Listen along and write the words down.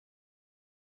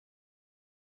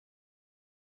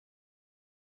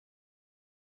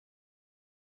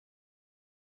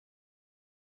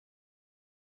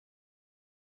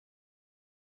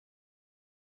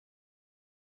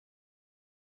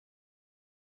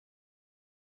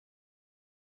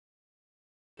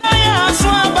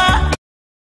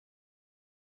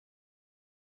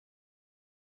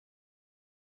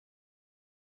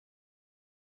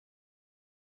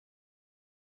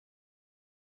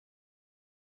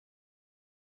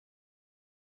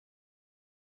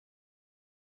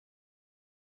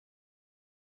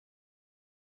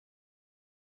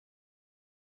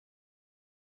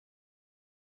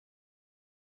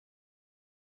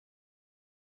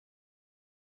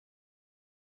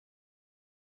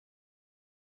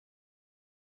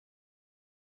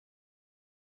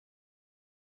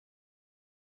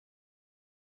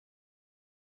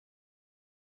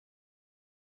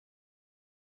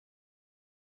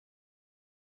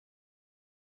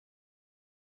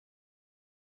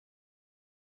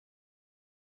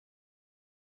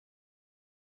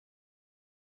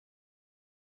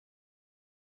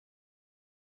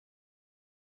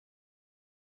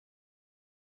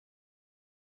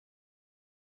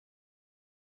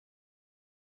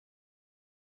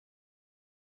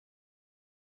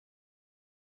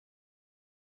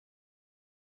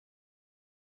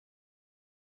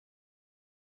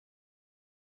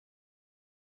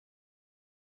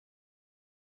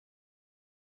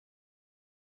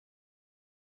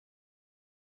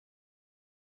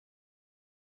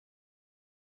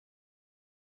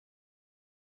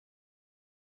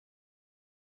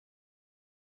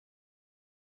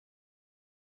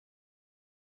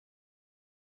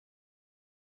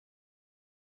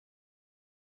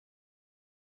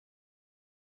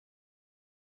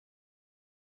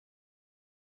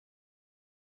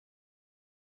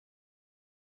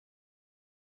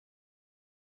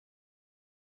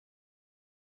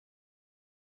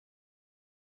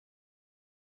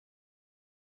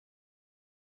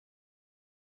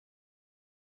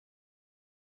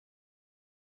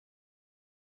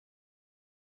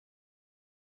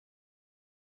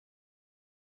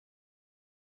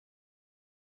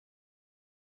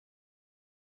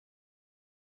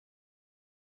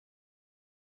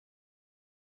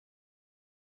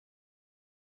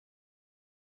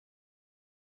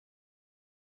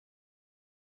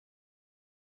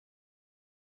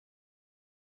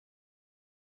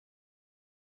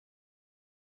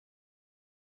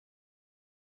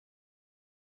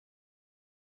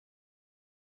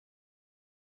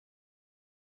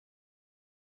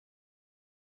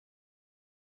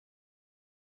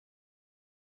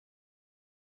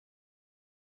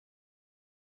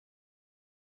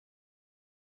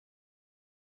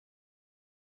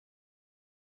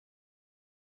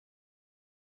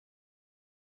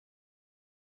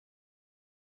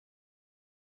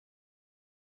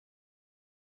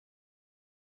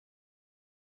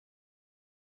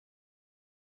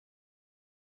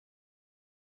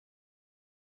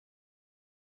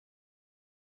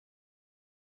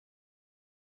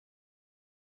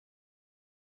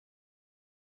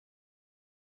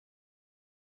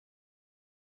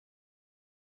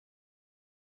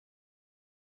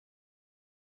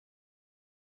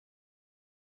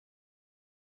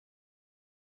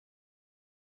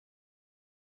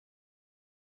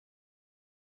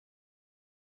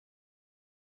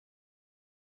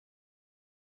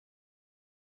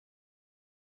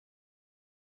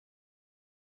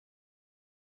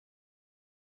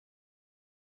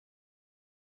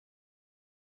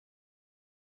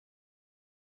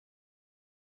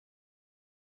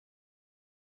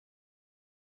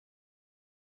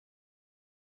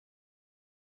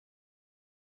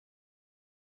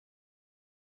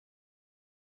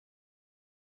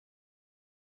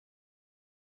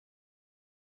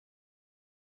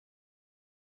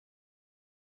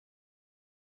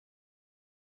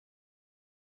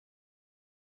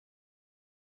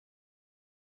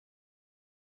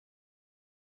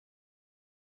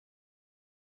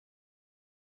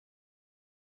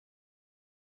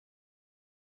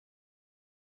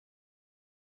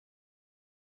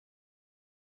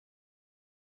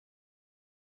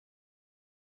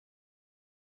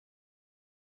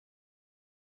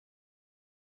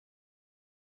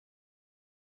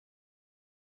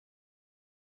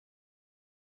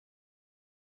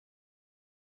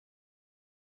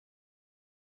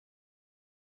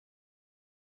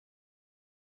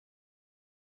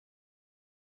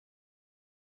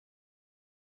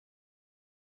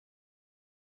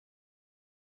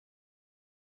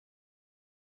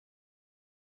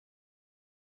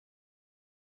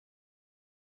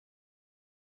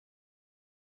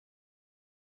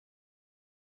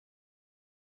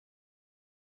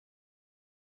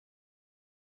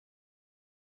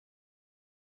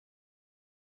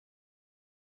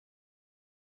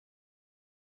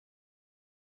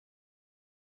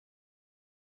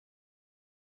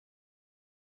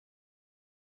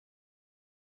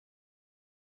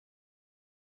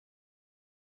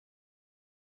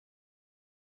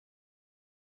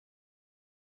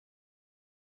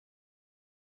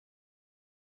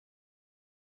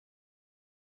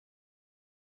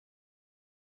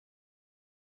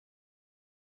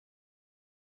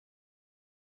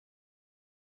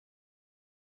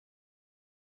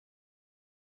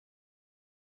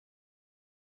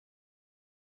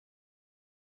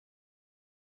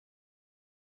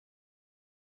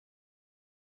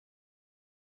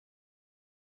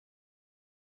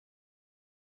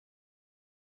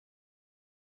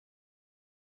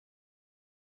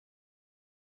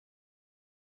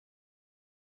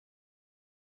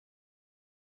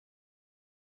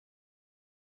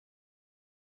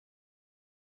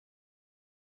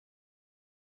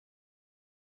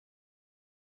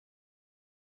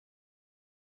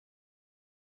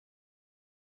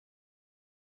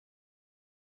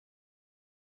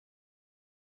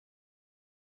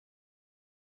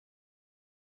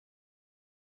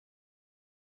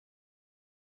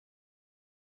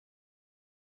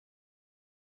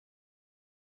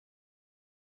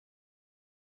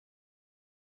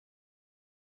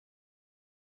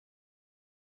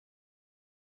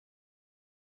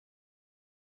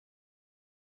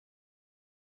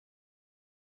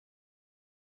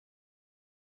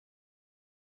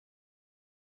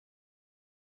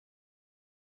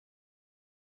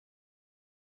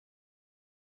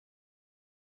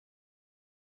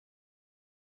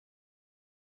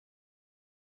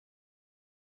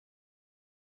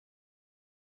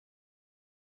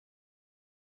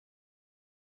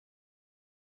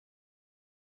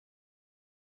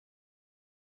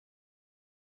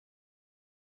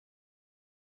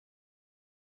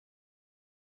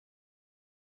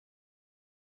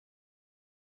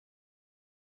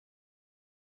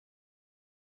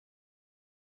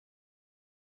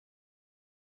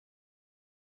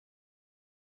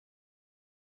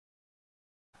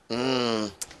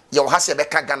Yo hase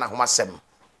beka Ghana ho asem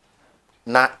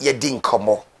na ye di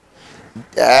nkomo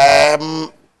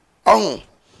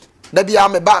da bia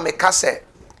me ba me ka se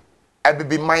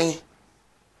abibi man.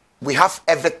 We have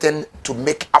everything to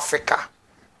make Africa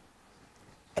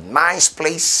a nice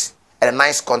place and a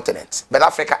nice continent. But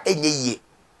Africa enye ye.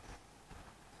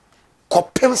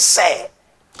 Kopem say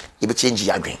you be change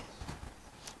your dream.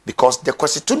 Because the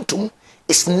Constitutum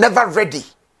is never ready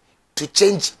to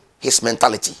change his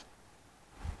mentality.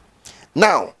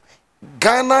 Now,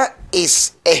 Ghana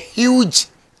is a huge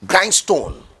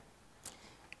grindstone,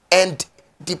 and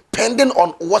depending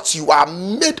on what you are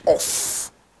made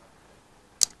of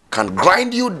can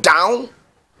grind you down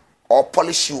or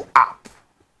polish you up.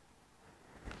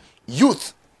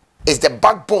 Youth is the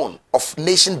backbone of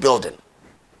nation building.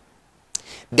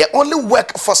 The only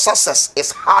work for success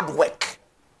is hard work.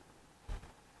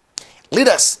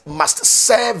 Leaders must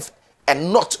serve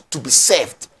and not to be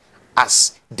served,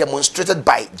 as demonstrated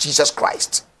by Jesus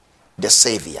Christ, the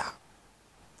Savior.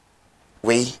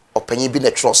 We open be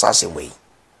natural as a way.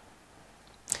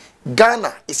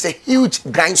 Ghana is a huge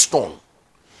grindstone.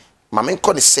 Mamen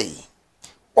ko ne say,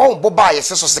 oh boba yes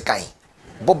so sekan.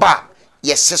 Boba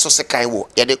yes so sekan wo.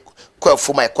 Ye de ko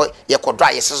afuma ye ko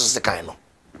dry yes so sekan no.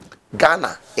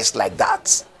 Ghana is like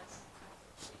that.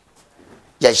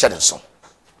 Yeah, so.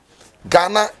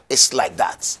 Ghana is like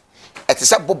that. It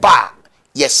is a boba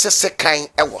yes sekan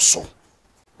e wo so.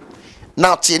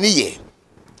 Now tieni ye.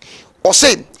 Or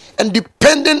say, and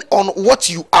depending on what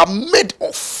you are made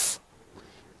of.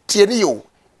 Tieni yo,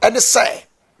 and say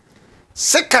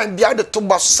second bia de to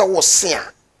bas so sea.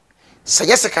 Say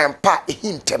yes second pa e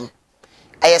hintem.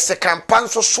 Aye second pan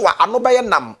so so a ano baye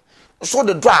nam. So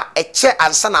the draw a chair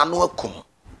ansa na ano akum.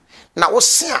 Na wo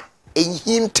sea e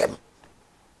hintem.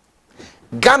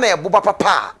 Ghana e boba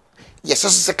papa. Yes so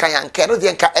second anka no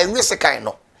de nka enwe second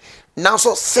no. Now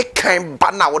so second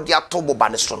ba na wo de ato boba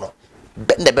ne so no.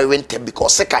 Be never went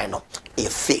because second no a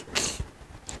fake.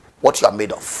 What you are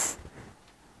made of.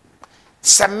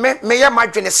 Se me ya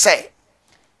madwene say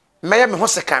me ho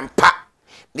sekan pa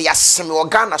de yaseme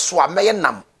organa so a me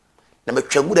nam na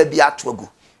matwamu da bia to agu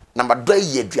na mado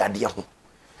ye aduade ho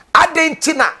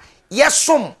adentina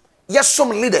yesom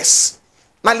leaders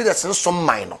na leaders nsom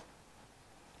man no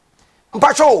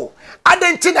mpacho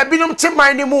adentina binom te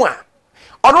man ni mu a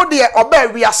ono de oba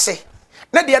wiase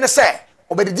na de ne say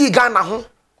obedidi Ghana ho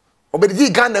obedidi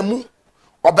Ghana mu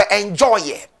oba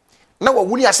enjoy na wa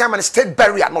wuni asema state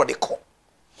barrier no de ko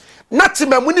Nati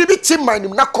me muni bi ti man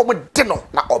nim na kom de no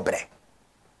na obre.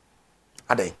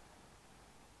 Aden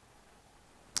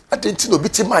ti no bi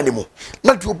ti man nim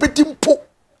na de obedi mpo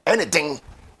anything.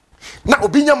 Na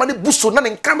obi nyama ne buso na ne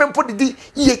nkame mpo didi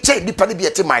ye che nipa ne bi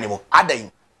ti man nim.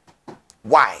 Aden.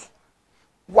 Why?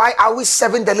 Why are we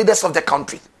serving the leaders of the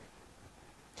country?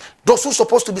 Those who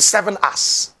supposed to be serving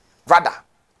us. Rather,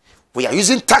 we are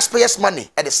using taxpayers' money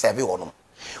at the serving on them.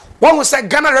 One will say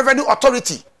Ghana Revenue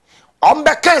Authority.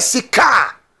 Ombeka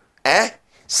sika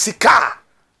sika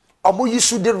omo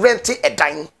yisu de rent a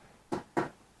dime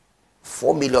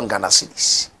 4 million Ghana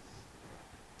cedis.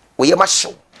 We ma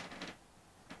show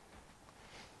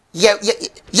ye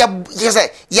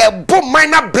bo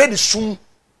minor bread soon.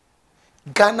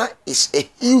 Ghana is a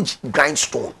huge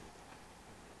grindstone,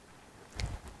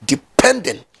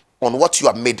 depending on what you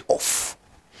are made of.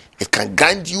 It can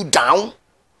grind you down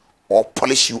or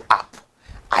polish you up.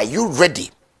 Are you ready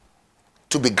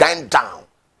to be grind down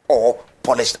or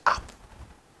polished up?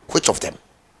 Which of them?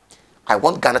 I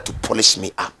want Ghana to polish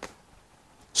me up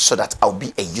so that I'll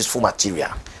be a useful material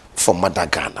for Mother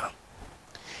Ghana.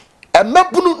 E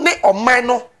mabunu ne oman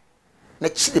no na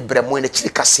chiri bremo na chiri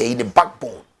kase ne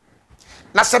backbone.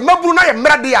 Na se mabunu na ye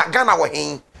mrade a Ghana wo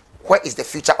hen. Where is the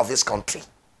future of this country?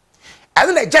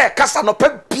 And then jay kasa no pe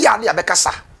bia na be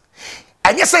kasa.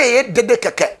 Anye say ye dede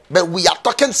keke, but we are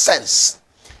talking sense.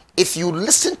 If you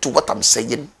listen to what I'm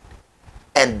saying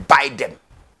and buy them,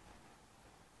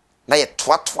 now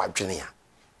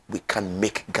we can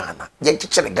make Ghana.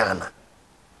 Ghana.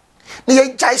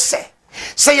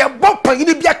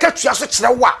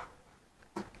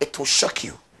 It will shock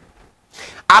you.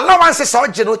 Allowances are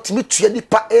general to me to any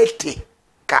pa 80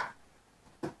 ka.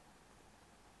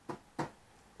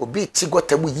 Obi tigo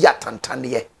temu ya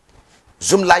tantanie.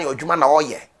 Zoom line or juma na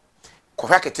oye.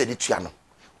 Kohakete di tuano.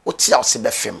 Oti a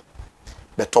osebe fem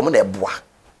betom na eboa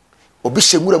obi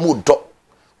hyemura mu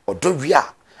odo wi a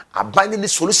aban ni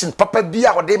solution papa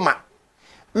bia ode ma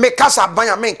me kasa aban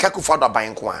a me nka kufa do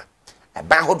aban ko a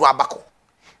aban hodo abako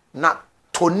na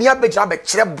tonia begira be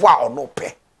kire boa ono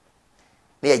pe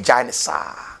na ye jane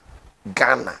sa.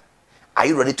 Ghana, are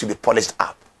you ready to be polished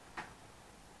up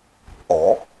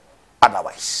or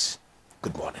price.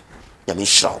 Good morning. Yami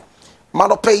show.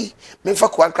 Mano pay me fa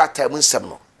kuakrata mu nsem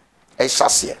no. E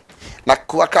hyase. Na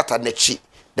kuakrata nechi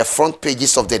the front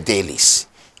pages of the dailies.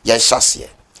 Yen hyase.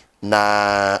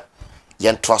 Na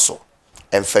yen twaso.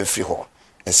 Emfamfiri ho.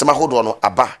 Nsem ahodo no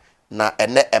aba na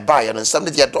ene eba ye no nsem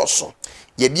de doso.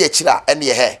 Ye di akira ene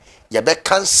ye he ye be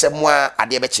kan nsem a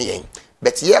ade be kye yen.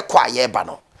 Bet ye kwa ye ba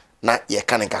no na ye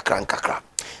kan nkakra.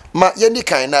 Ma ye ni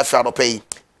kan na afa no pay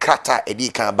krata edi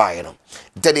kan bae no.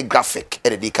 Daily graphic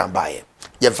edi kan bae.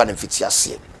 Ye van fiti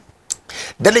ase.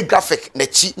 Daily graphic na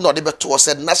chi no de beto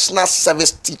said national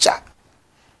service teacher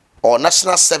or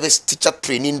national service teacher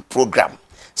training program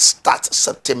start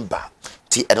September.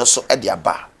 Ti and also edi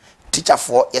aba. Teacher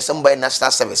for yesamba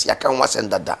national service ya kan wasen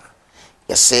dada.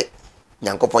 Yese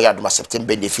nyankopon ya duma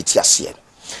September de fiti ase.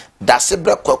 Da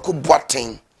sebre kwaku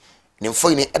boaten ne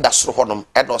mfoyini eda soro honom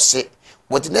edo se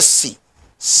wodine si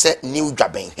se new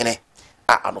dwaben hene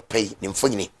a anopei ne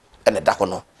mfoyini ene da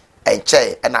hono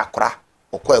enche ena akora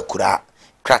okwa akura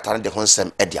krata de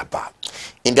honsem ediaba.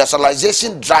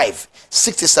 Industrialization drive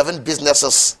 67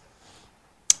 businesses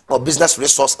or business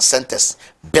resource centers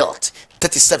built,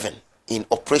 37 in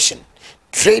operation.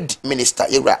 Trade Minister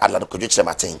Ira Alado Kojoche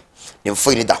Martin ne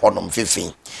mfoyini da honom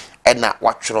fifin ena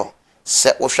watworo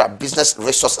se wohwa business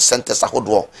resource centers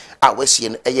ahodo a wasie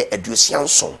no eye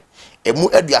aduasianson emu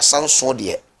aduasanson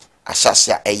de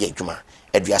ahyase a eye adwuma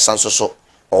aduasanson so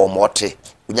o mote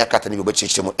unya kata ni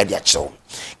obechichemu ede akyerɛw.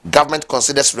 Government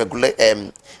considers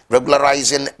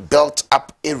regularizing built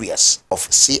up areas of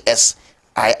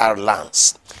CSIR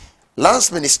lands.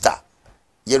 Lands Minister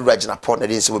Yewura Gyinapɔ na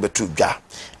de nse obetu dwa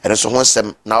ene so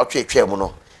honsem na otwetwe mu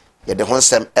no ye de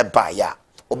honsem eba ya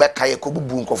obeka ye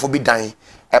kobubu nkofo bi dan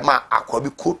ema akwa bi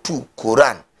kotu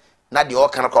Koran na de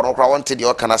okana kora wonte de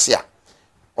okana se a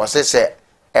o se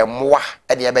emwa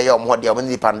ene ebe ye omho de omni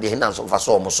nipa de hinan so fa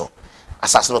so omo so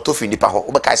asase no to fi nipa ho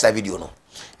obeka isa video no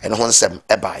ene honsem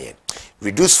eba ye.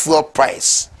 Reduce fuel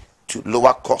price to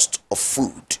lower cost of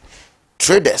food.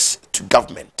 Traders to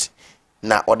government.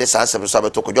 Na ode sansem so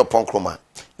abeto kojo ponkroma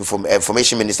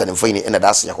information minister ne mfoyini ene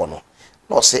da se ho no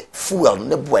no say fuel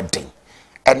ne boaden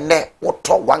ene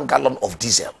woto 1 gallon of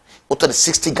diesel woto the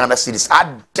 60 Ghana cedis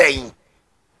aden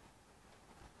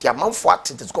ti amanfo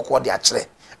atete kokko de akere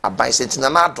aban sentina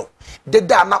na ado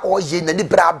deda na oye na ni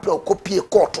bra kopie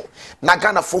koto na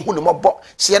Ghana fo hu ne mobo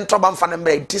se entroba mfa na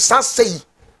mra di sansei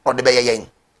ode be yeyen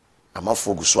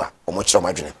amanfo guso a omo kire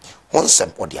omadwene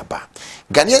honsem ode aba.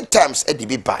 Ghanaian Times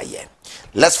edibi baye.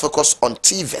 Let's focus on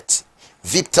TVET,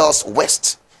 Victor's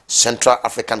West Central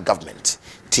African Government.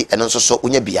 Ti enonso so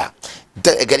unya bia.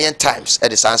 The Ghanaian Times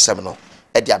edis ansem no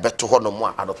edi abeto ho no mo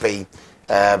anopei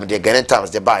the Ghanaian Times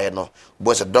de baye no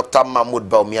boys Dr. Mahmoud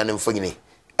Baumia ne mfonyini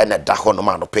ene da ho no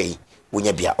anopei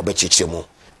unya bia obechichiremu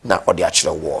na ode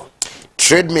akire wo.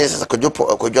 Trade Minister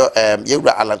kojo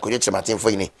Yewura Alan Kojo Martin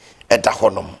mfonyini eda ho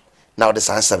no na ode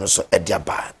ansem so edi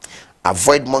aba.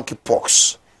 Avoid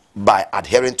monkeypox by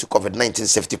adhering to COVID-19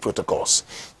 safety protocols.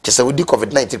 Just we do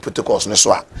COVID-19 protocols no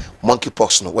so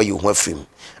monkeypox no where you want film.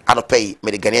 I don't pay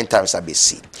me the Ghanaian Times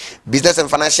ABC. Business and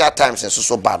Financial Times and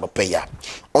so bad no pay ya.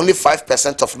 Only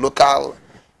 5% of local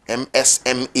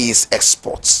MSMEs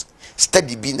exports.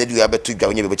 Steady being that you are to go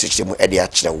when you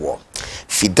be war.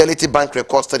 Fidelity Bank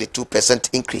records 32%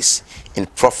 increase in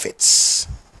profits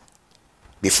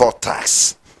before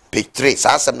tax. Page 3.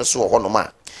 Sa no so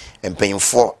honoma. And paying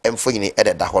for emfoyini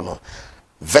edda hono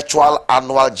virtual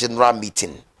annual general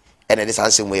meeting and this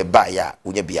answer we buy ya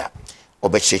unya bia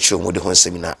obecheche mu de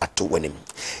honsem na ato wanim.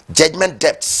 Judgment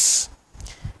debts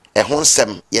e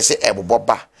honsem yese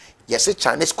eboboba yese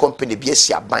Chinese company bi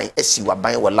esi aban esi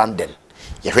waban we London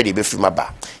ye hwede be frima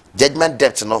ba. Judgment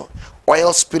debt no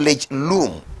oil spillage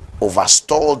loom over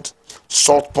stalled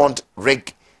salt pond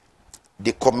rig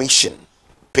decommission.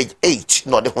 Page 8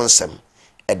 no de honsem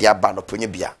e de aba no ponye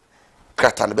bia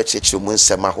krata no be cheche mu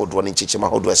nsema hodo ne cheche ma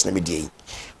hodo esna medie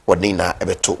woni na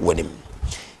ebeto wanim.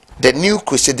 The new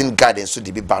crusading garden so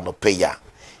de bi ba no pay ya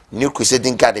new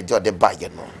crusading garden de ba ye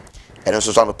no eno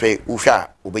so no pay uhwa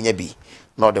obenya bi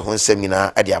na de ho nsem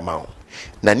nyina ade ama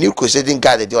na new crusading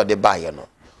garden de ba ye no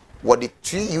what the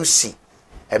 3UC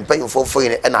empayim fofo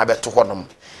yin na abeto honom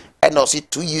eno so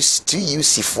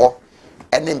 2UC4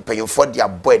 ene empayim fo de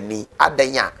abani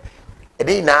adanya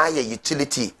ene na ye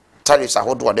utility tariffs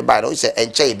ahodo de buy no say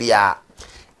enche bia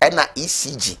ena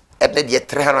ECG ene de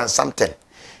 300 something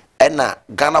ena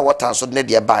Ghana water so ne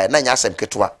de buy na nya asem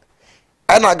ketwa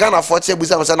ena Ghana 40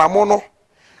 busa say na mo no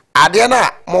ade na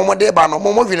mo de ba no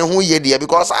mo hwene ho ye de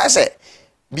because I say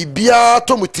bibia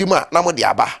to mutrima na mo de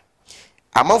aba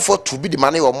amanfo to bi de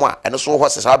mane wo mo a eno so ho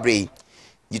se sabre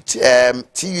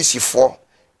TUC4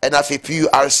 and afi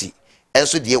PURC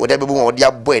enso die wo de be mo de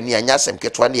abo ani anya asem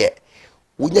ketwa ne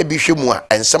wonya bi hwemu a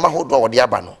ensema hodo wo de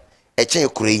aba no echen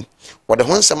kurei wo de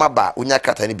ho nsema ba wonya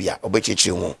kata ne bia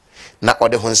obechichiri ho na wo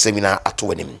de ho nsema ato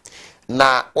wanim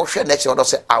na wo hwe na eche wo do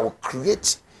say I will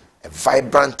create a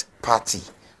vibrant party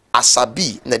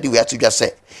asabi na di we atudwa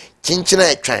say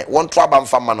chinchina etwan won to aba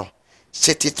mfama no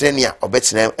city training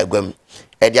obetina agwam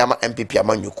edi ama MPP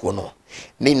amanyuko no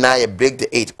ni na ye break the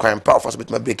 8 crime power force bit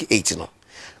ma break 8 no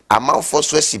amount for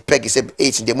so si peg say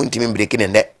 8 de muntimi break ne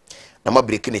ne na ma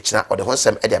break ne china o de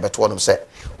honsem edi abeto no say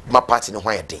ma party ne ho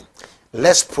ayedin.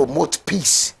 Let's promote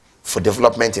peace for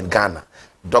development in Ghana.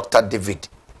 Dr. David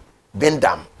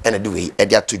Bendam and the way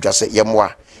edi atudwa say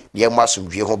yemwa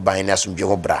asumdwe ho ban na asumdwe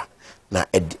ho bra na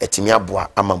etimi aboa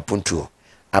amampuntuo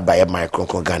abaye micro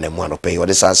Ghana mu anope wo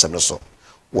de sansem no so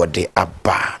wo de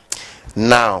aba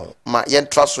now ma yen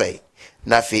trustway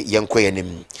na fi yen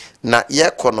koyenim na ye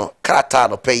kono krata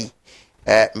no pay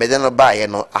medeno ba ye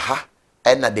no aha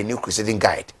na the new crusading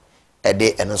guide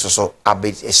de eno so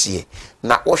abet esie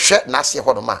na wo hwe na ase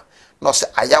ho no ma no se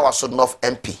ayawa so north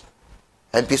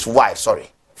MP's wife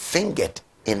fingered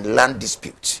in land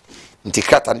dispute nti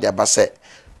krata ndi abase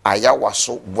ayawa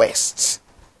so west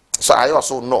so ayawa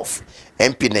so north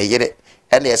MP na yere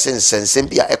ene yesen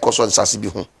bia ekoso nsase bi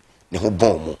ho ne ho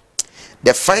bon mu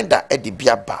the finder edi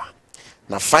bia ba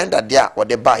na finder dia o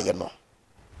de ba ye no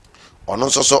ono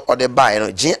so o de ba ye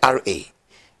no GRA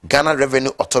Ghana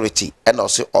Revenue Authority and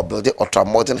also building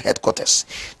ultra-modern headquarters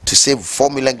to save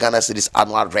 4 million Ghana cedis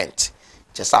annual rent.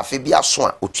 Just a fibia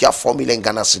swan, utia 4 million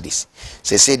Ghana cedis.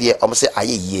 Say dear, say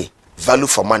aye value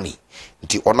for money.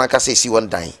 Nti onaka say si one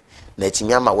dying. Na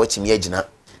etimiama wetimi agina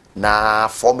na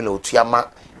 4 million utiama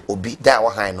obi da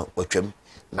wa han no watwam.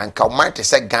 Na nka o man te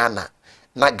say Ghana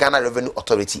na Ghana Revenue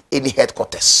Authority any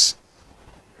headquarters.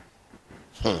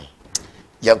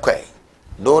 Yankwe.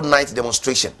 No night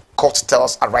demonstration. Court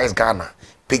tells Arise Ghana.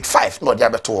 Page 5. No,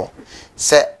 diabeto.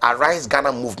 Say Arise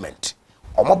Ghana movement.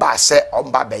 Omoba say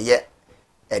omba beye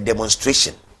a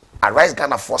demonstration. Arise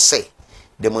Ghana for say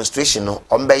demonstration no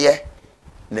ombeye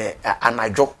ne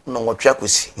anajo no wotwa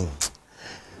kosi.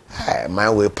 My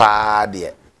way pa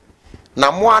de.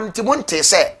 Na mo antimonte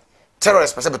say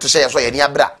terrorists person to say so ye ni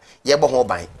abra ye bo ho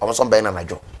ban. Omo so ban na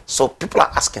anajo. So people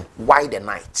are asking why the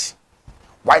night?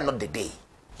 Why not the day?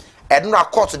 Edno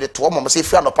akọt de to mom se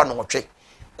fi anopa no wotwe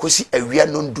kosi awia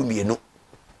no ndumienu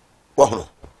wo hono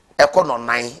ekọ no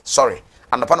 9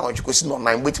 anopa no wotwe kosi no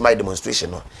 9 with my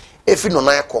demonstration no efi no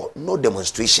 9 ekọ no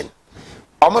demonstration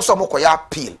omoso mo koya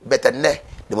appeal better ne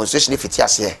demonstration fiti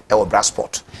ase e wo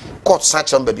Brasport court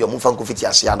search on baby omfa nko fiti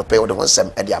ase anopa wo de wonsem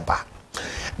e de aba.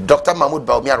 Dr. Mahmoud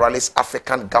Bawumia rallies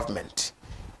African government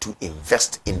to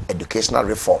invest in educational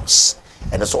reforms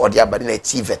and so odi aba na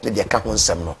TVET ne de ka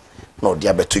wonsem no no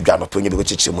dia beto dwa no tonye be go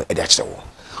chichire mu e de akire wo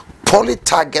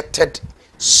poly-targeted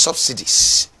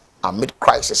subsidies amid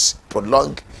crisis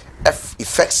prolonged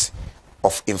effects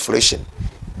of inflation.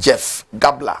 Jeff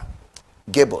Gabler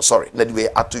na the way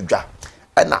atudwa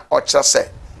na ocha se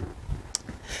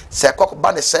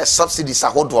kokba ne se subsidies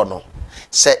ahodo no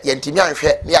se yentimi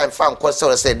anhwe ne amfa anko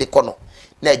se de kono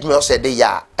na adwuma o se de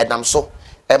ya enam so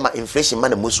ma inflation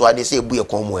man musu ade se ebu ye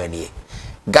kon mu ani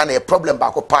Ghana a problem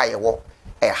ba ko pa ye wo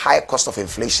a high cost of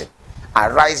inflation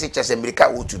arising as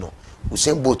America would no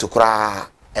Usain Bolt to kra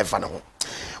evana ho.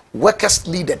 Workers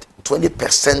needed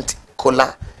 20%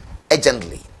 COLA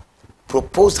urgently.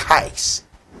 Proposed hikes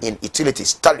in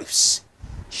utilities tariffs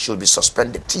should be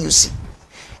suspended. TUC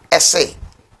SA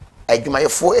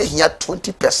adwumayefo ehia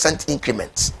 20%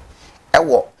 increment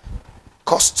ewo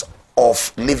cost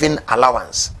of living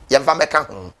allowance yemfa meka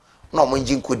ho na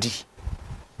omonji nkodi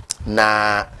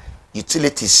na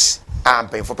utilities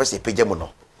ampen for person page mu no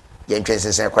yentwen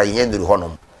sensen kwa yen nuru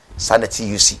honom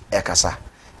sanity TUC ekasa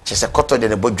chese koto de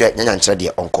ne bodwa nyanya nkyere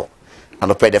de onko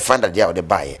anope de finder de o de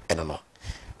bae eno no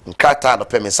nkrata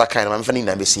anope me sakan na mfa ni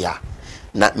na besia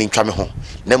na mentwa me ho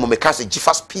na mo meka se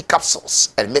gifas p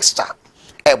capsules and mixture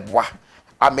ebwa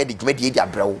amedi dwumedi de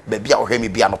abrew ba bia o hwemi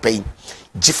bia anope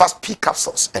gifas p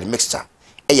capsules and mixture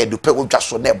eye dupe wo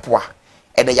dwaso na ebwa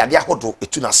ene yade ahodo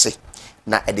etu na se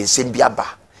na ede nsem bia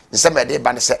ba nsem ede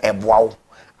ba ne se ebwa wo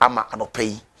ama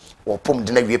anope wo pom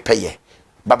de na wie peye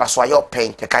baba so ayo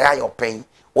pen kekaya ayo pen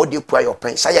odi pu ayo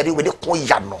pen saya de we de ko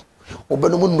ya no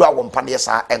obenu mu ndu awo mpane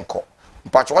sa enko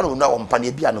mpacho wana ndu awo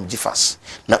mpane bia no gifas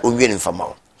na onwie ne mfama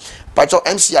wo pacho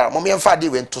MCR mom yemfa de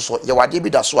we nto so ye wade bi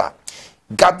da so a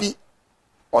gabi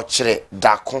ochire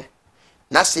dako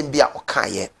na sembia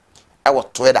okaye ewo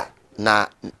toeda na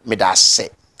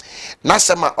medase na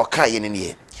sema okaye ne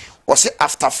ne was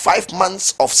after 5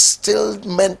 months of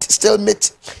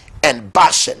stalemate and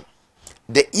bashing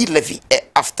the e-levy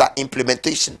after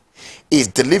implementation is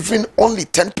delivering only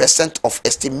 10% of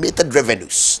estimated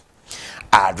revenues.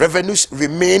 Our revenues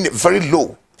remain very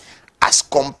low as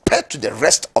compared to the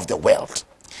rest of the world.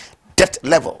 Debt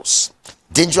levels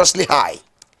dangerously high.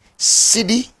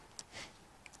 Cedi,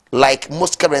 like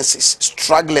most currencies,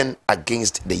 struggling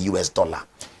against the US dollar.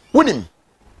 Winning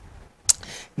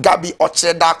Gabi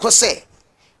Ocheda Kose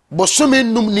Bosome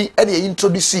num ni ene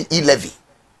introduce e-levy.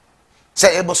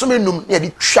 Say bosome num ne di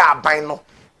twa ban no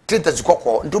tete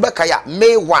zikoko nti obeka ya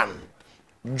May 1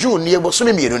 June ne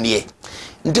bosome mienu ne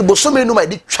nti bosome num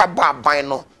adi twa ba ban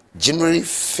no January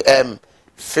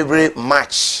February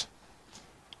March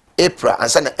April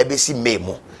and sana ebesi May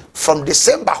mo from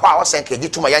December ho a wasenke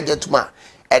gituma yangentuma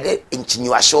ede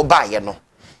inchinua show ba ye no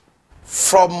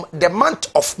from the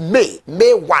month of May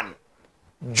 1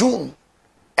 June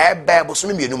ebe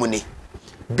bosome mienu mu ni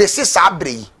besi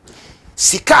sabre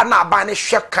sika na abane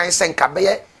hwe kan senka be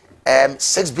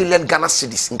 6 billion Ghana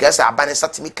cedis nke se abane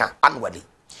satimika annually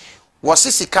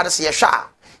wose sika se ye hwa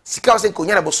sika wose ko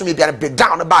nyana bosome bia break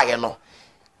down ba ye no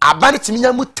abane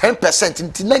timinya mu 10%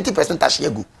 nti 90%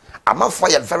 ahye amanfo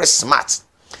ye very smart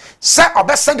say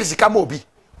obe send sika ma obi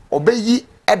obeyi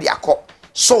e de akọ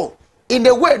so in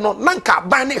a way no nanka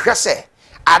abane hwe se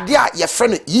ade a ye frɛ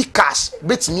no e-cash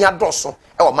betimi adoso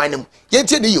e wo man nem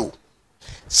yentie ne yo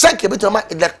senke betuma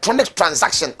electronic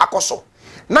transaction akoso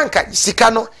nanka sika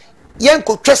no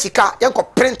yenko twa sika yenko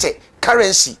print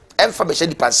currency emfa be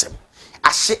shedi pansem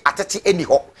ahye atete eni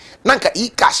ho nanka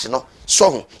e-cash no so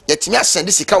ho yetimi asend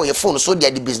sika wo ye phone so dia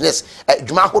the business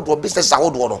dwuma hodo business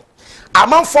ahodo no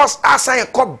among force assign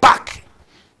come back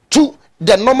to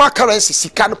the normal currency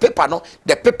sika no paper no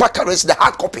the paper currency the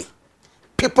hard copy.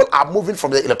 People are moving from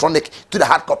the electronic to the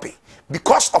hard copy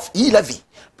because of e-levy.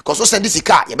 Because we send this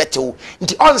car, you better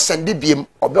nti on send the BM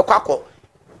obekwa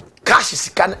cash is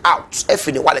scan out if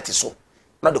in the wallet so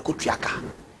not the kutuaka.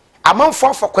 Among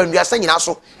for when we are saying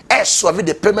also so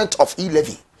the payment of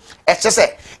e-levy. It's just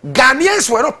say Ghanaians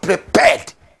were not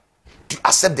prepared to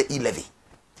accept the e-levy.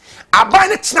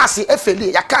 Abane tinasi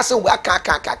efeli yakase we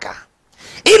aka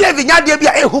e-levy nya de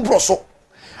bia ehu broso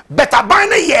but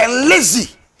abane ye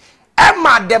lazy.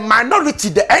 Emma the minority,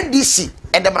 the NDC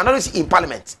and the minority in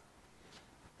parliament.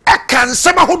 I can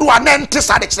say who do an enter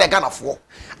side the Ghana for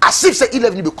as if say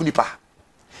 11 be kunipa.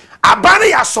 Abane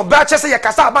ya so beche say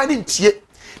yakasa abane ntie.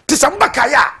 Tisamba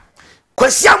kaya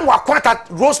kwesiam wa kwanta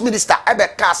Rose Minister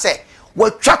ebe ka say we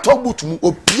twa but mu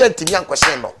obi antimi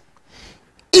ankwese no.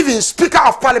 Even Speaker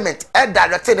of Parliament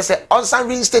directed say on san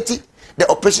reinstate the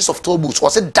operations of toll booths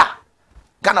was it da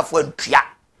Ghana for ntua.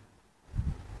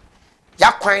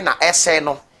 Yakwan na ese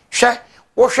no hwe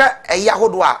wo hwe eya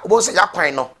hodo a wo se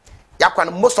yakwan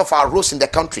no most of our roads in the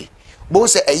country bo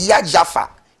se eya jafa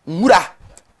ngura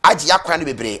agi yakwan no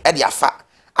bebre e de afa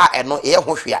a eno ye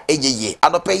ho hwe a enyeye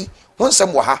anopai ho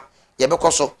nsem wo ha ye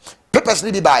bekoso papers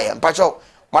ni bi bae mpacho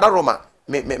mara Roma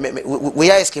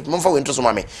we are escape momfa we into so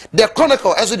mame the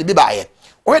chronicle enso de bi bae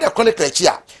o the chronicle achi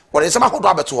a wo nsem ahodo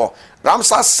abeto ho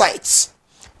Ramsar sites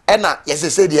ena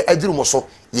yesese de aduru mo so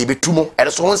ye betumo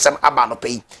e so nsem aba no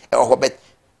pay e ho bet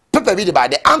paper bi de by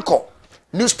the anchor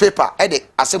newspaper e de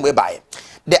asem we buy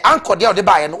the anchor de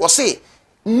buy no say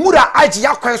mura agi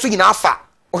yakwan so nyina afa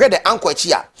o the anchor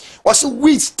achi a o say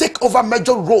weeds take over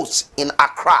major roads in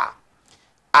Accra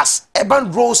as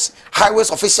urban roads highways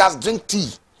officials drink tea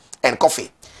and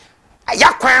coffee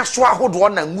yakwan so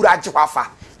ahodo na mura agi ho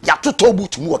afa ya toto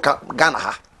but mu Ghana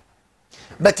ha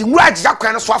but mura agi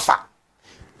yakwan so afa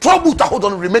trouble to hold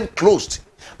on remain closed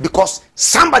because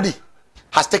somebody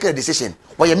has taken a decision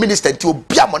when your minister to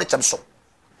be a money so.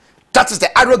 That is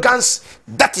the arrogance.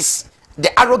 That is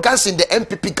the arrogance in the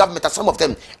MPP government. And some of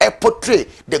them portray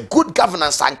the good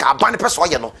governance and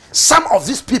some of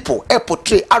these people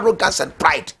portray arrogance and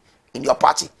pride in your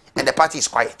party, and the party is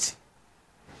quiet.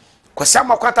 Because Sam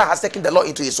Makwata has taken the law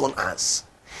into his own hands.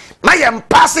 Now you am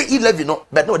passing e-levy no,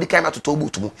 but no, they came out to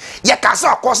Tobu to mu. You can say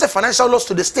cause financial loss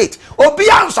to the state. Or be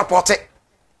unsupported.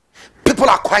 People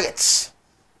are quiet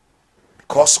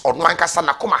because or no ankasa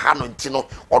na koma ha no ntino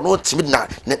or no timid na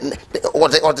or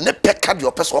the ne peka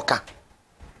your person oka.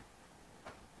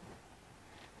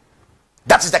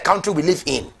 That is the country we live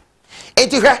in.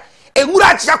 Enti hwe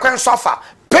engura chia kwen sofa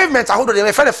pavement ahodo de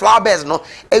me fe flower beds no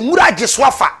engura gi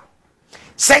sofa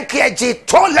senke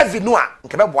toll levy no a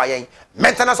nke be boa yen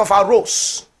maintenance of our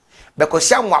roads because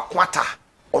sia nwa kwata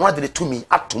ono de to me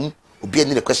atum obi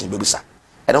ani the question be bisa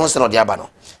e don say no de aba no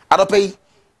adopai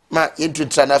ma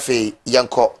yentra na fe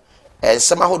yanko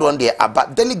sama hodo de aba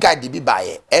daily guide bi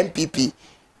bae MPP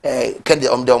kende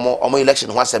omo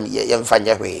election ho asem ye mfa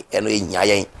nya hwe eno enya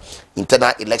yen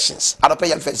internal elections adopai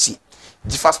yan fancy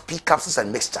Jiffers P capsules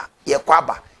and mixture. Ye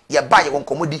kwaba, ye buy ye won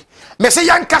komodi. Me say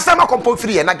yan customer compound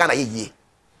free ye na Ghana ye.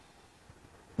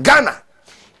 Ghana,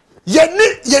 ye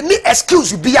need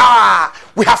excuse be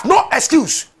we have no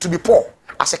excuse to be poor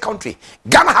as a country.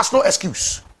 Ghana has no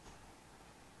excuse.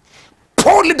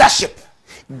 Poor leadership,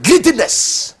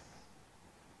 greediness,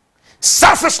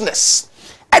 selfishness,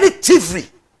 any thievery,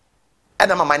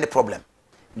 and I'm mind the problem.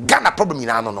 Ghana problem in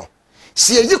no.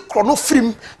 See you chrono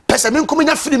film, person coming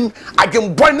a film, I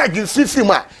can boy na free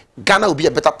Ghana will be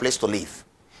a better place to live.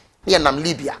 Near Nam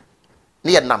Libya,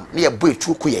 near Boy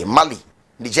Chukuye, Mali,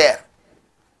 Niger,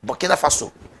 Burkina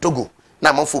Faso, Togo,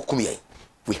 Namonfo Kumye.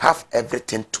 We have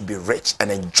everything to be rich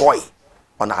and enjoy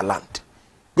on our land.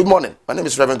 Good morning. My name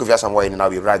is Reverend Govia Samway, and I'll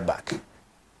be right back.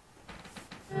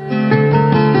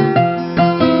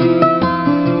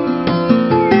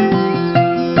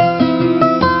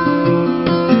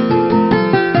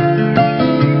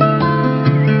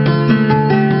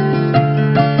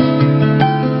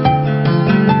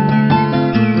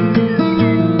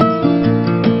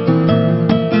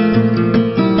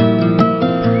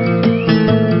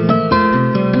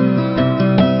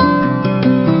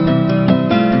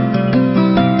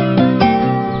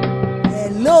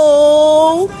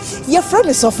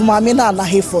 Friends of Mamina na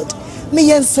Hayford. Me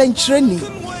yen century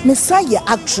me say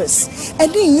actress.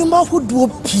 And then you ma who do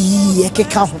pee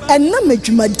keka ho. And na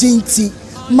medwuma dinti.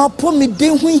 Ma po me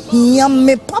den ho hia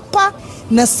me papa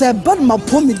na se bad ma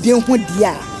po me den ho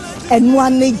dia. And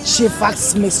one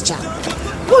Jifax mixture.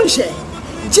 Bonje.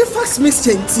 Jifax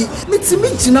mixture nti me ti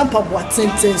me gina pabo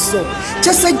atenten so.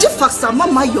 Just say Jifax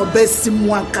mama your best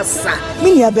mu ankasa.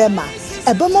 Me nia be ma.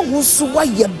 Ebama wusu wa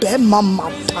ye be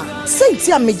mama pa.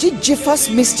 Senti ameji Jifax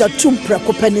Mr. Tumpre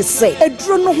kopeni say.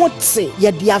 Edro no hote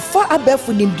ye di afa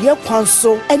abefu nimdie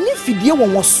kwanso. Eni fidie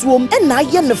wonwosuom ena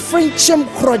ye ne friendship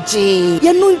kroje.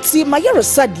 Ye no nti ma ye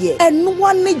resadie. Enu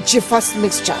wane Jifax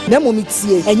mixture. Na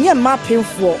momitie enye ma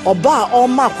penfo oba a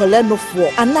oma akwala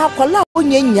nofo ana akwala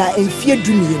onyenya emfie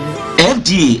dumienu.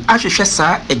 FDA ahwehwe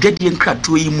sa edwadie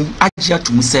nkrato yi mu agye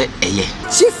atum se eye.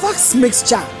 Jifax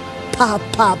mixture. Pa.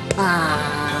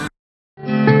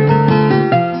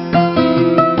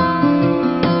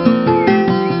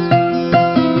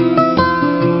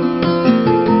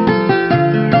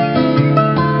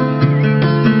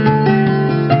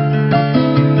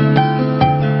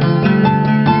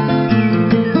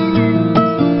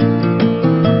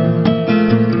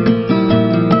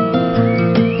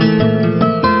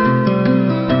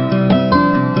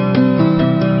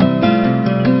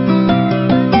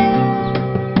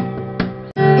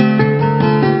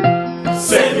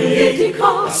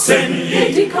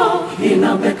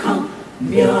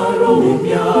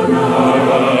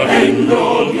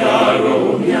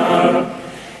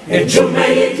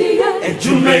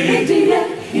 Ejumeidia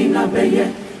inabeye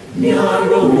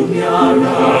miaro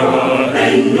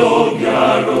endo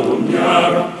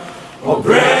miaro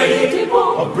obrei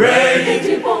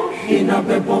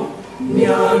inabebo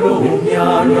miaro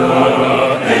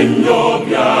endo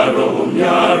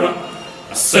miaro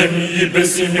asemi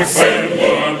besini femo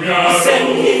miaro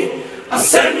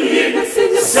asemi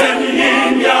besini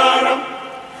miaro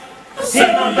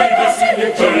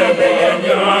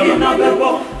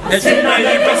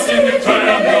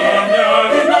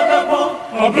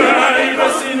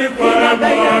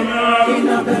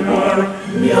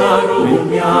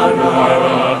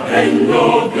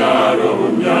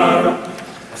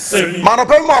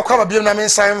Manopema kwa biam na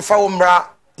mensan fa umra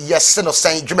yesi no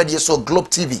san dwumade so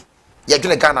GlobeTV ye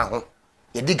dwene Ghana ho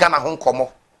ye di Ghana ho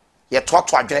nkomo ye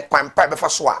toato adwene kwampa befa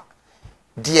so a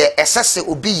de esese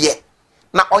obi ye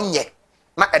na onye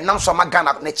na enam so ma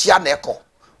Ghana na chia na eko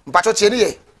mpacho tie ne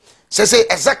ye se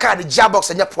ezeka de gearbox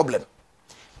enya problem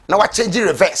na wa change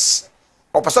reverse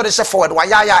o person de forward wa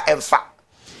ya emfa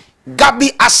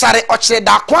Gabi asare ochire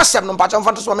da kwasem no mpacho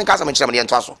mfa to so me ka asem chire me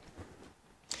ento aso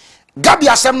Gabi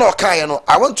asem no kan no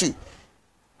I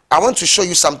want to show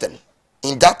you something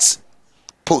in that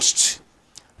post.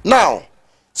 Now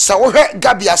so we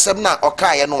Gabi asem na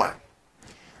okan no a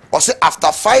also, after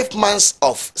 5 months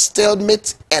of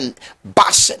stalemate and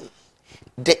bashing,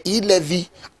 the e-levy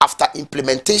after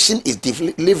implementation is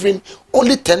delivering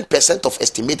only 10% of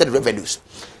estimated revenues.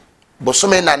 But so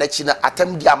many na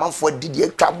attempt the amount for the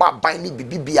traba binding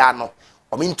bibiano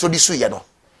or introduce you know.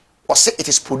 Or say it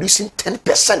is producing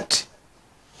 10%.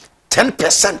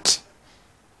 10%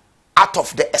 out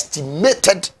of the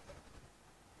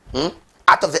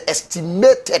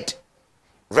estimated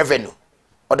revenue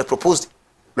or the proposed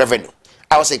revenue.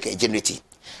 I was saying ingenuity.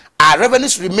 Our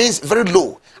revenues remains very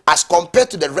low as compared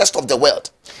to the rest of the world.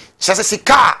 Sasa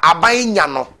sika aban nya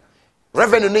no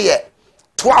revenue no ye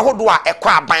to ahodo a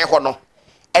ekwa aban ho no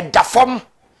ɛda fam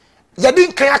yɛde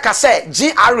nkan aka sɛ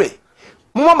GRA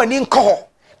mama ni nkɔ hɔ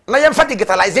na yɛmfa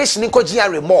digitalization nkɔ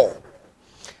GRA more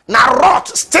na rot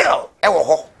still ɛwɔ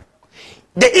hɔ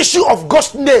the issue of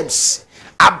ghost names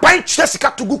aban twɛ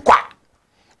sika to gu kwa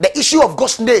the issue of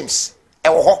ghost names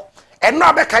ɛwɔ hɔ ɛno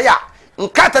abɛka ya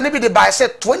nkata ne bi de by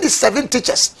said 27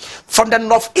 teachers from the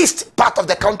northeast part of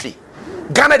the country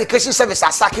Ghana Education Service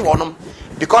are sacking on them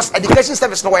because education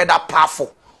service no way that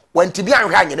powerful when to be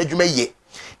anhwa anya adwuma yie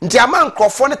nti ama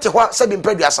nkrofo ne te hɔ sebi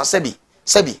mpadu asa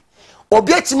sebi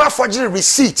obietima forgery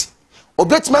receipt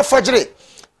obietima forgery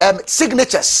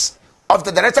signatures of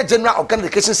the Director General of Ghana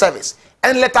Education Service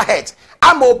and letterhead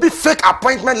am obi fake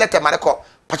appointment letter maneko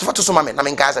pachifato so mame na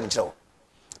menka asa mchiro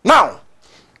now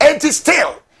it is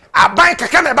still aban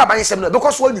kaka na baba yesem no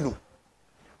because what you know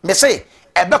me say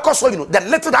because what you know the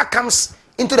little that comes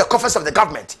into the coffers of the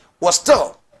government was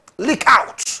still leak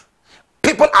out.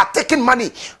 People are taking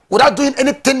money without doing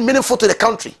anything meaningful to the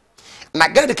country. Na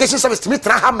Ghana Education Service to me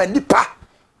try ha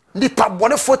nipa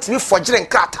bone for to me forging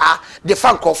krata the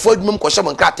fan call for mum ko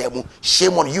shame krata mu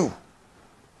shame on you.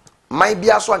 My be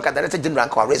aso anka Director General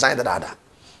ko resign the dada.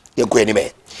 Ye go any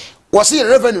me. Was see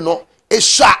revenue no e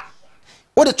sha.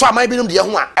 What the try my be no de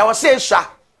ho a I was say sha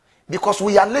because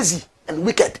we are lazy and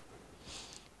wicked.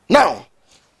 Now,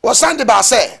 was Sandy Bar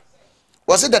say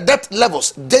was it the debt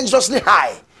levels dangerously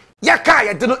high? Yaka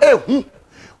ya dino ehu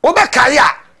obeka ya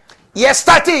ye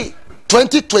starting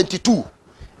 2022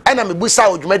 ena me busa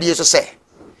odwumadi yeso se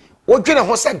wodwene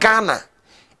ho se Ghana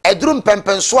eduru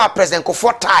mpempenso a president ko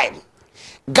for time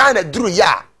Ghana duru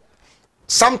ya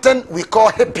something we call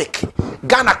epic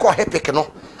Ghana call epic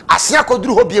no asia ko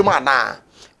duru ho biem ana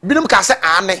binum ka se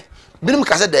ane binum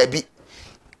ka se dabi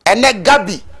ene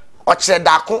gabi o kire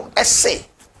dako ese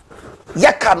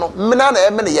yaka no mena na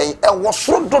eme ne yen e wo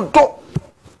soro dodo.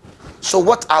 So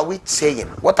what are we saying?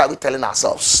 What are we telling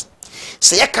ourselves?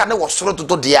 Say yaka ne wo soro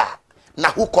dodo dia na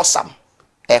who kosam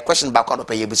a question back on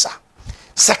pay bisa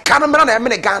se kan mena na eme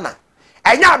ne Ghana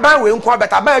enya aban we nko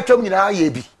beta ba atwam nyina ye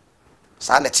bi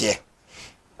sa na tie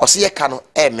o se yaka no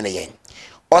eme ne yen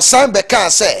o san be kan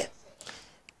say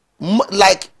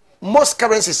like most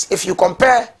currencies if you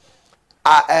compare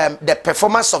the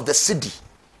performance of the cedi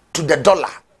to the dollar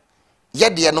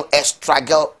yede no a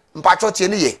struggle mpacho tie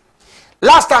ne ye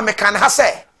last time me kan ha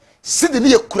say cedi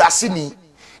ne kurase ni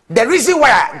the reason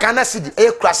why Ghana cedi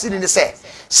e kurase ni say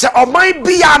oman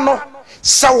bia no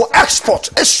say we export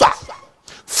eswa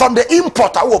from the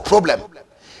import our problem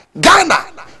Ghana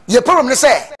your problem ne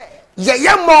say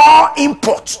ye more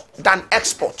import than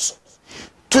export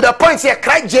to the point here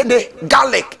cry jene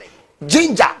garlic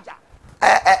ginger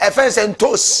fence and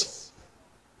toast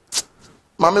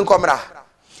mama nkomra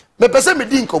me pese me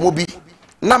di nkomo bi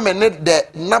na me ne the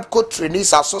NAPCO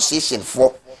Trainees Association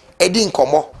for edi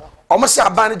nkomo omo se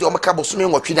aban de omo ka bosome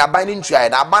nwotwe ni aban ni ntua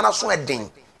na aban na so eden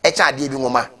e cha ade bi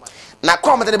nwoma na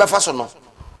kwa omo de be fa so no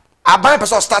aban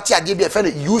pese o start ade bi e fa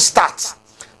you start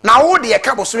na wo de e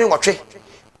ka bosome nwotwe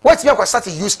what me kwa start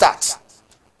you start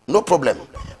no problem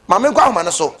mama nkwa homa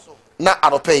ne so na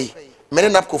aropei me ne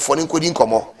NAPCO for ni nkodi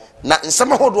nkomo na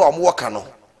nsema hodo omo woka no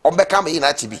ombeka me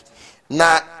na tibi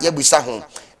na yabusa ho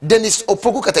Dennis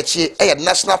Opoku Katachie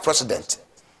national president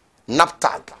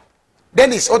NAPTAG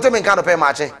Dennis otemen kan pay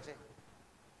match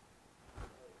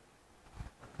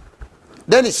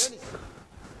Dennis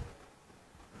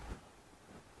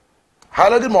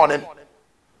hello good morning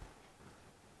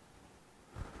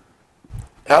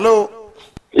hello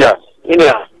yeah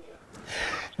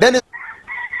Dennis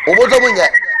obodo munya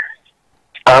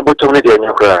aboto ne de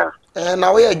nyakra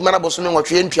na we adwuma na boso me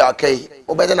nwotwe ntua akai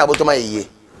obede na aboto ma yiye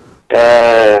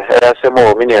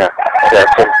asemo minia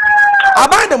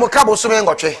aban de mo ka boso me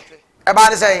nwotwe e ba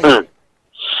ne say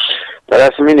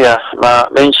minia ma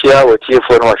menchia wotie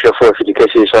fo no hwe fo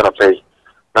education so na play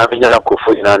na minya na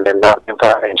kofo ina na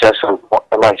nka enchaso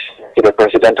the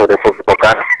president of the Republic of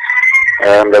Ghana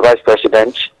the vice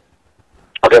president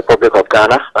of the Republic of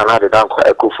Ghana and the Danko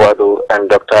Akufo-Addo and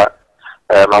Dr.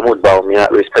 Mahmoud Bawumia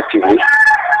respectively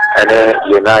and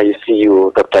you see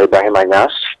you Dr. Ibrahim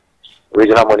Anyas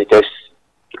regional monitors,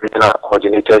 regional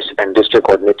coordinators, and district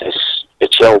coordinators. The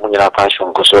chair of Munyana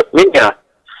Passion. So, Minya,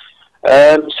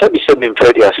 Sabi in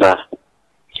Prediasa,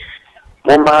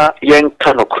 Mama Yen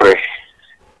Kanokre.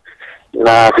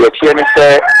 Now, the attorney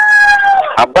said,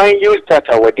 I buy you that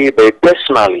our day by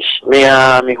personally,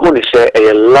 me who say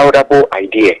a laudable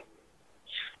idea.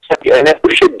 And if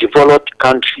we should develop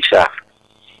countries,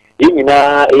 you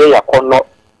know, a corner,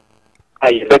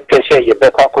 I bet say you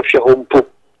better go your home to.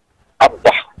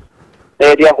 Abba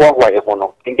area wa e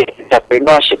hono inde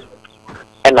entrepreneurship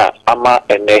ena ama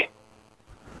ene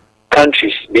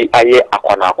countries be aye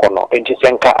akwana akono enti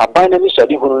senka abana ni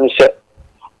sodi hunu ni se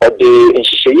ode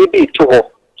nhihye bi to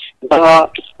ho na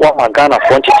wa magana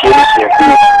fonti tie ni se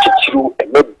titiru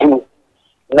emebu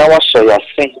na wa so ya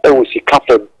sen e wo sika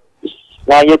fam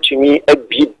na yetumi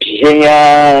abibie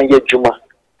ya yedwuma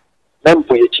na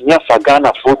mpo yetumi afa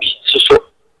Ghana fobi so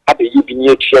abeyi bi ni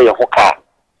atua ye ho ka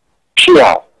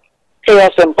tia e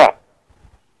asempa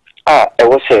e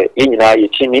wo se yinyina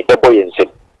yetumi ebo yensem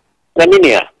na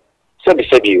minia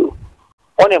sabi you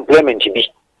unemployment be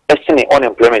estimate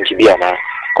unemployment be ana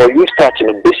because you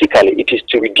starting basically it is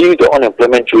to reduce the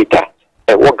unemployment rate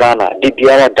what Ghana the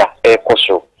biara da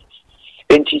koso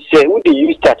and he say would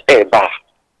you start ba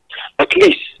at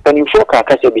least when you forecast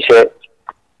ka say be say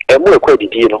mo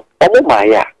ekwedidi no omo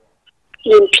maya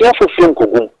yin pia fofo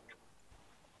nkogum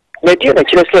na die na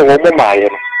kire say wo mo maya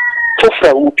no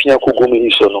fofra wo pia kogum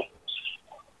iso no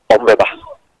ombeba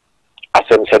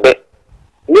asem sebe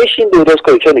nation builders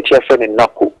call each other in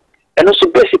NACO, and also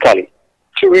basically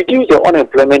to reduce the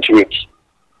unemployment rate.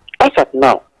 As at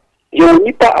now, you will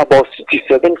need about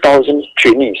 67,000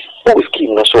 trainees who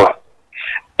scheme no so.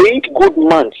 8 good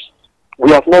months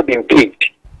we have not been paid,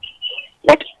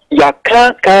 but ya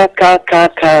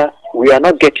we are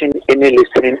not getting any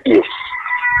listening ears.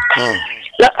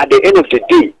 Now at the end of the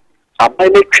day, I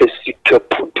might make a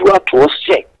put to us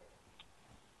say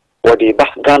what they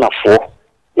back Ghana for.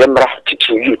 Yemra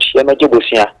to youth,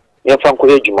 Yamajobosia, Yamfanko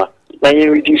Ejuma, now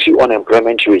you reduce your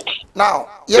unemployment rate. Now,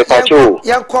 Yanko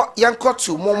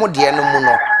to Momo Diano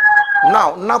Muno.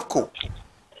 Now, Napco.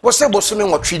 What's the Bosumi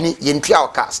or Trini,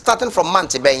 Yenpiauka, starting from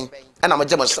Mantebane, and I'm a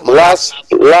German. Last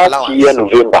year,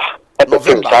 November,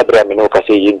 November,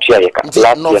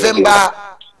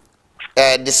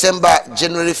 December,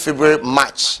 January, February,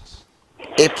 March,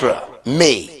 April,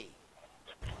 May,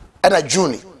 and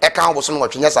June, I can't was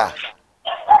watching. Yes, sir.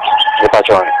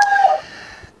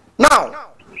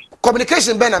 Now,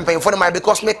 communication been and paying for them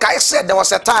because me Kai said there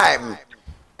was a time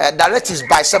directives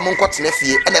by someone got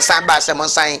nephew and the sign by someone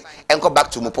sign and go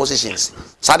back to my positions.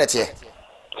 Sanity.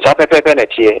 And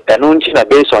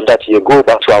based on that, you go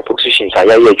back to our positions.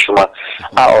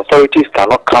 Our authorities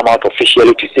cannot come out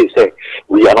officially to say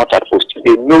we are not at post.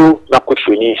 They know NACO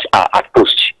trainees are at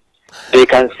post. They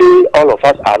can say all of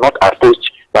us are not at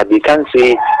post, but they can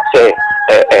say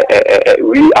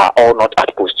we are all not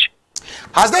at post.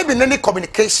 Has there been any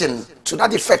communication to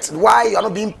that effect? Why you are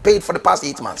not being paid for the past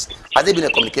 8 months? Has there been a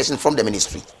communication from the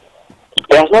ministry?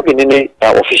 There has not been any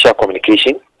official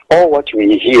communication. All what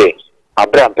we hear,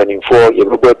 Abraham penning for you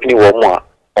go penny more.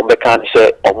 Can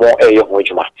say or more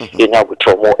hojuma. You now go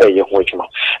throw more hojuma.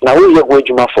 Now we are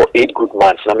hojuma for 8 good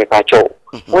months. Na me pacho.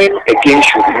 When again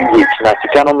should we wait? Na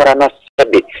sikano marana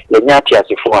sabe. Lenyati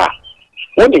asifua.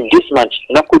 When in this month,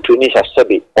 NACO trainees are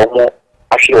sabi or more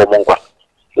actually or monka.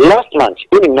 Last month,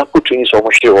 when in NACO trainees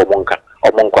almost or monka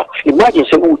or monka. Imagine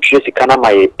say who choose the kanama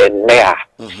and nea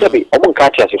sabi or monka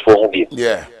as a form.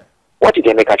 Yeah. What did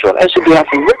they make actual? And so they have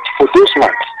to wait for those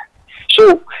months.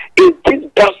 So is this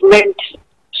government,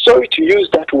 sorry to use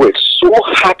that word, so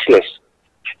heartless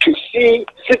to see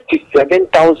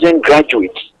 67,000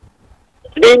 graduates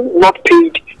being not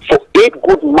paid for 8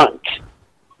 good months,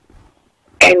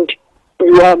 and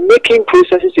you are making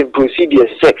processes and procedures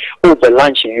say, oh, the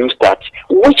lunch you start,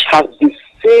 which has the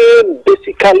same,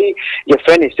 basically, your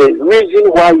friend is the reason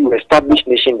why you establish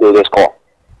Nation Builders Corps.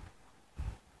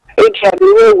 It's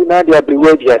everywhere, they are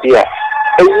everywhere, they are there.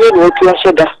 And you know, to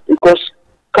answer that, because,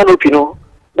 canopy, no,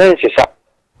 then it's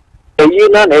a year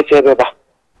now,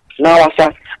 now,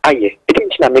 it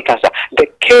didn't make us the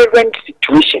current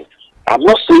situation. I'm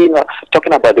not saying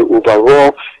talking about the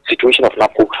overall situation of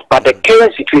NACO, but the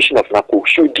current situation of NACO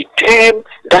should determine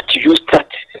that you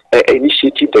start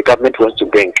initiative the government wants to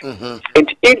bring.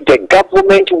 And if the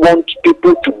government wants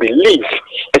people to believe,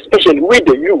 especially with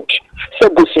the youth, so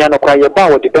Busiano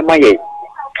Kwayaba or the Bemaye,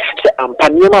 say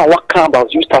Ampanima Waka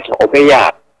about you starting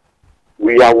Obeya.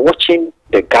 We are watching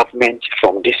the government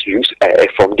from this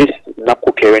from this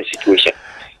NACO current situation.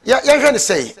 Yeah, you're going to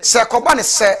say, Sir Kobani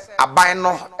say, a buy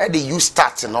no, the you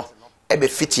start, no, be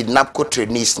fitted NAPCO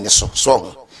trainees in the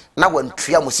song. Now, when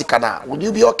Tria Musikana, would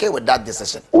you be okay with that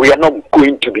decision? We are not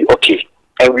going to be okay,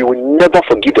 and we will never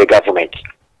forgive the government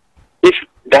if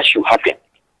that should happen.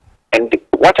 And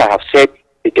what I have said,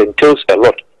 it entails a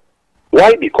lot.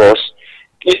 Why? Because,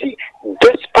 you see,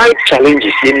 despite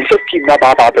challenges, in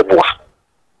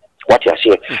what you are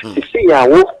saying, you see,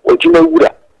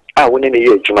 I won in a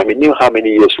year, Juma, knew how many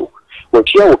years.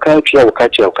 What you will catch your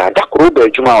that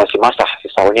road, Juma was a master,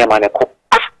 Sonia Manako.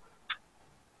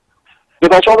 The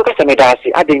Bachoka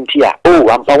Samedasi, I didn't hear. Oh,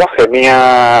 I'm power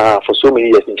for so many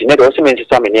years. Internet also means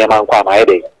some near Manqua, my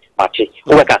day. Mati.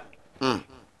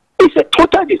 It's a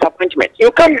total disappointment.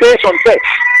 You can't base on say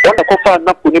on the cover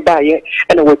Napunibaye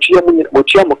and what you 3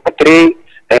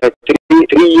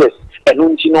 years and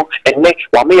and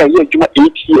Wamea year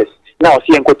 8 years. Now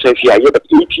see and go to 8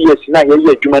 years now year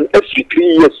every 3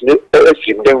 years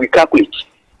then we calculate.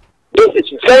 This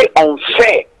is very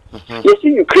unfair. You see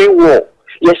Ukraine war.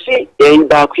 You see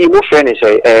back you friend is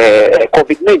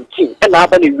COVID-19 and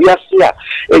happening we are here.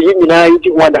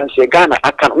 You want to say Ghana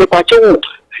I can't make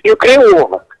Ukraine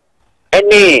war.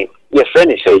 Any your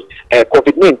friend say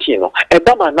COVID-19 no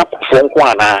Bama na perform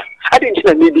kwana I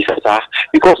didn't need this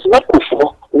because not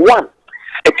for one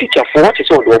a teacher for what is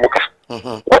all the omuka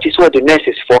what is all the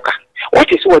nurses for what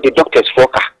is all the doctors for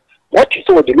what is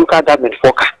all the local government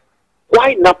for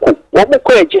why naku one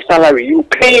more salary you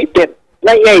pay them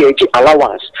na ye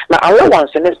allowance na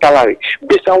allowance and salary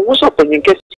based on what's up in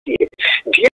case you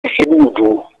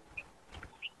do.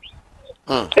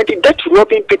 That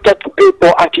robbing Peter to pay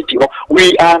for attitude,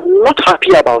 we are not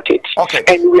happy about it. Okay.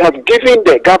 And we have given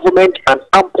the government an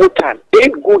ample time,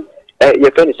 8 good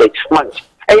months.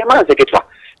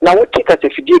 Now what take us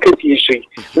if you get the issue?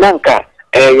 Nanka,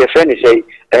 your friend say,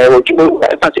 8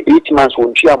 months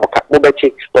when Chiamoka,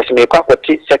 Mobeti was make up a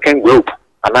second group,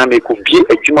 and I make be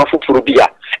a Jumafu Furubia,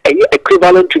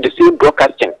 equivalent to the same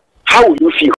broadcasting. How will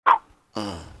you feel?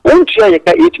 Won't you 8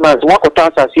 months, one of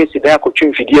us says there could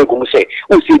change video say,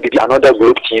 who see another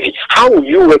GlobeTV. How will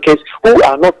you workers who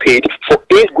are not paid for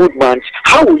 8 good months,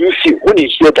 how will you feel when you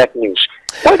hear that news?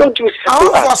 Why don't you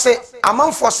say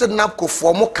I'm for setting up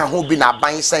for more can who be na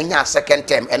buying saying second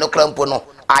term and no clampono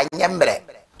I nyembre.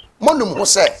 Monum who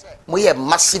say we a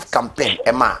massive campaign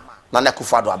Emma Nana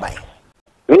Kufado abai.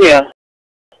 Yeah.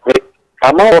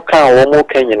 I'm all kind of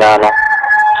Kenyan.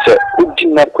 So,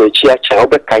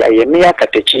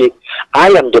 I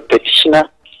am the petitioner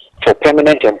for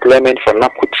permanent employment for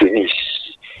NAPCO trainees.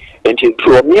 And you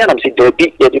draw me and I'm saying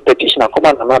the petitioner come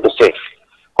on another say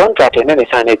contract and then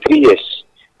it's 3 years.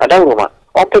 And that woman,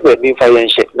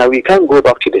 now we can't go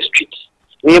back to the streets.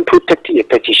 Me and protect your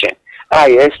petition.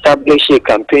 I establish a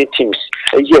campaign teams,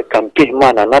 a year campaign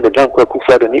man, another drunk who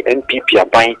for the MPP are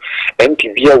buying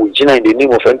MPP with Gina in the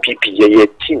name of MPP, a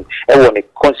team, and one a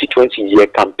constituency year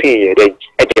campaign,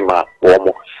 Edema,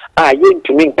 Womo. I aim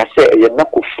to make that say a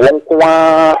Naku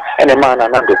Fonqua and a man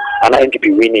another, and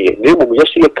MPP winning. The moment you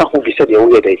see a couple be said the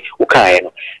other day,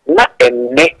 Ukaino. Not a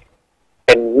neck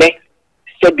and neck,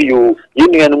 said you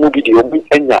union movie the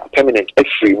and permanent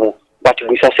free move, but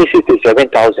we say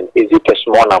 67,000. Is it a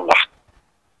small number?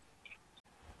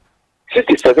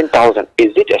 67,000,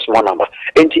 is it a small number?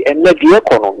 And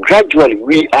gradually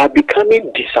we are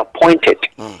becoming disappointed.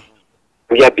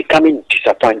 We are becoming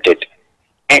disappointed.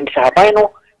 And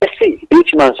Sabino, let's say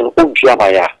 8 months on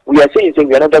Ujamaya, we are saying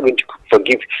we are not going to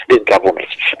forgive this government.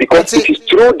 Because it is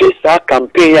through this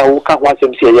campaign, who can't want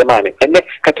them say money. And then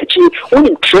Katachi,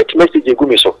 only threat message you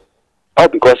go so. Oh,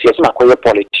 because he has not called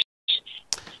politics.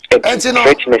 And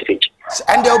threat message.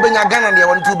 And they'll be Ghana and they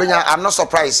want to be. I'm not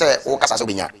surprised, sir.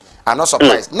 I'm not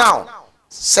surprised. Now,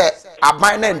 sir,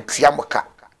 Abina and Triamoka.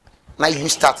 Now you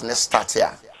start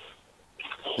here.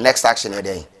 Next action a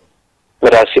day.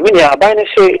 But as you mean, Abina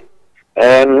say,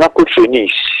 Naku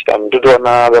trainees, I'm doing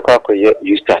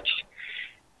you start.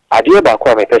 I dear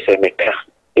Bakwa, my person maker.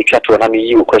 If you have to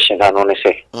you question, I don't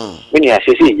say. Meaning, I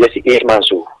say, yes, 8 months.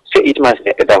 Say 8 months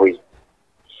that way.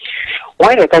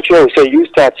 Why the country say you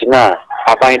start now?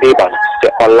 Abina Deban,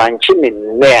 the launching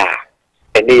in there.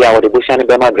 And they are the Busan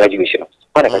Bama graduation.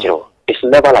 It's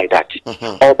never like that.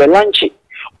 Or the lunch,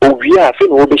 or we are fin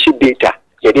data,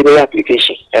 the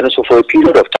application, and also for a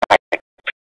period of time.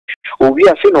 Or we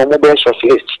are fin or mobile source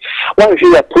list. One of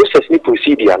you are processing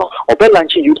procedure, or the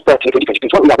lunch you start in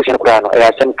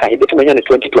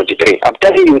 2023. I'm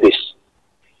telling you this.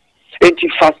 And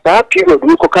if fast that period,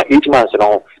 we could 8 months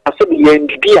now. I said, the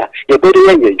end, you're better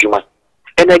than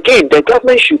and again, the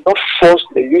government should not force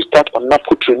the youth start on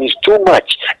NAPCO trainees too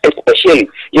much, especially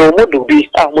your model be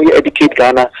our educate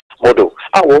Ghana model,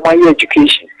 our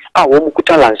education, our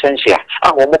Mukuta license,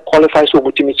 our qualified so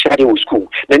much school.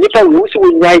 Then if I will also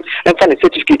write and find a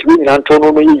certificate with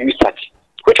autonomy youth start,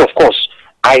 which of course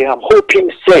I am hoping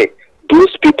say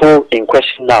those people in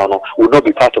question now will not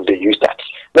be part of the youth start.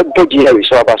 Nobody here is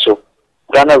so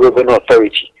Ghana Revenue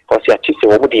Authority.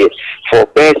 For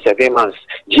bare 7 months,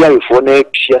 GRE for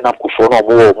next year,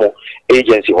 more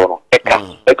agency or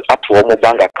up to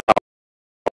bank account,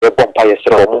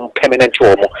 permanent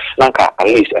Lanka at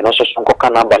least, and also some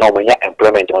number now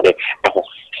employment on the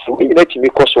so we let me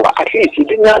because at least you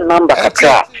didn't number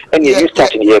and you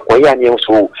start in the Koyan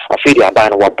so a feed a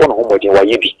ban or one home with your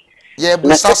Yabi. Yeah,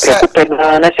 na se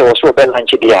prepare na se wo so be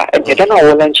lunch dia and you don't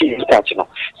know lunch you start no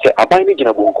se aban ni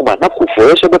gina bonkuma na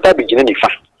kofo so beta be gina nifa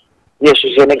yes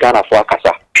so ne Ghana for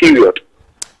akasa period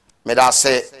me da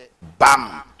say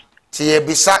bam tie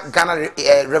bisa Ghana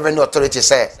Revenue Authority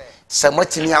say se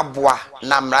matini aboa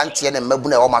na mrantie ne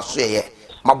mabuna e wo maso ye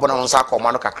mabona won sa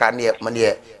akoma no kakra ne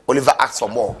mane Oliver ask for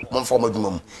more monfo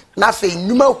madwuma mu na fe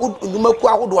numaku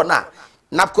ahodo na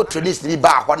napco trainees ni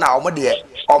ba ho na omo de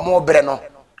omo bere no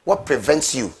what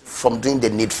prevents you from doing the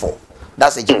needful?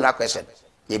 That's a general question.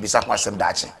 You be some question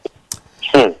that.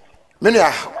 Many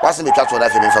are what's me catch what I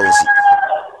feel in Fawisi.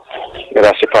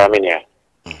 That's a family.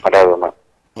 Adama.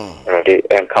 Ready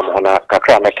and come on a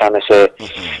kakra mekana say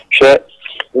she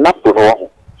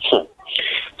napuro.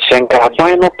 Senka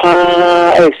bino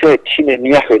pa I say tine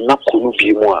near her napunu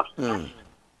bi mu a.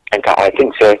 And I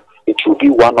think say it will be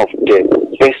one of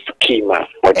the best schema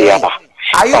for the other.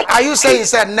 Are you saying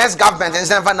said next government and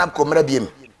send Vanab Comrabim?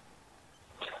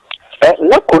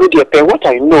 Not what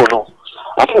I know, no.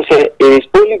 I think say it is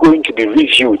only going to be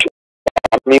reviewed.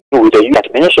 I mean, with the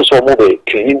youth, many so move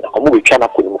clean, or move China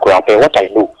what I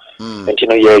know. And you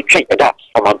know, you train that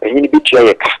from a penny bit to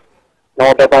a car.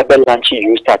 No, the Bible lunch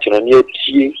you start near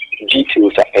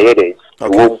G2s a day.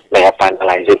 Won't may have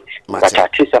finalized it. But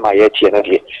at least I'm a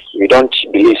you don't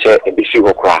believe a big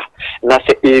few cry. Now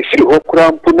say if you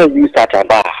cram put use that a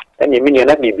bar, and you mean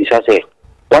let me be say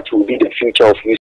what will be the future of you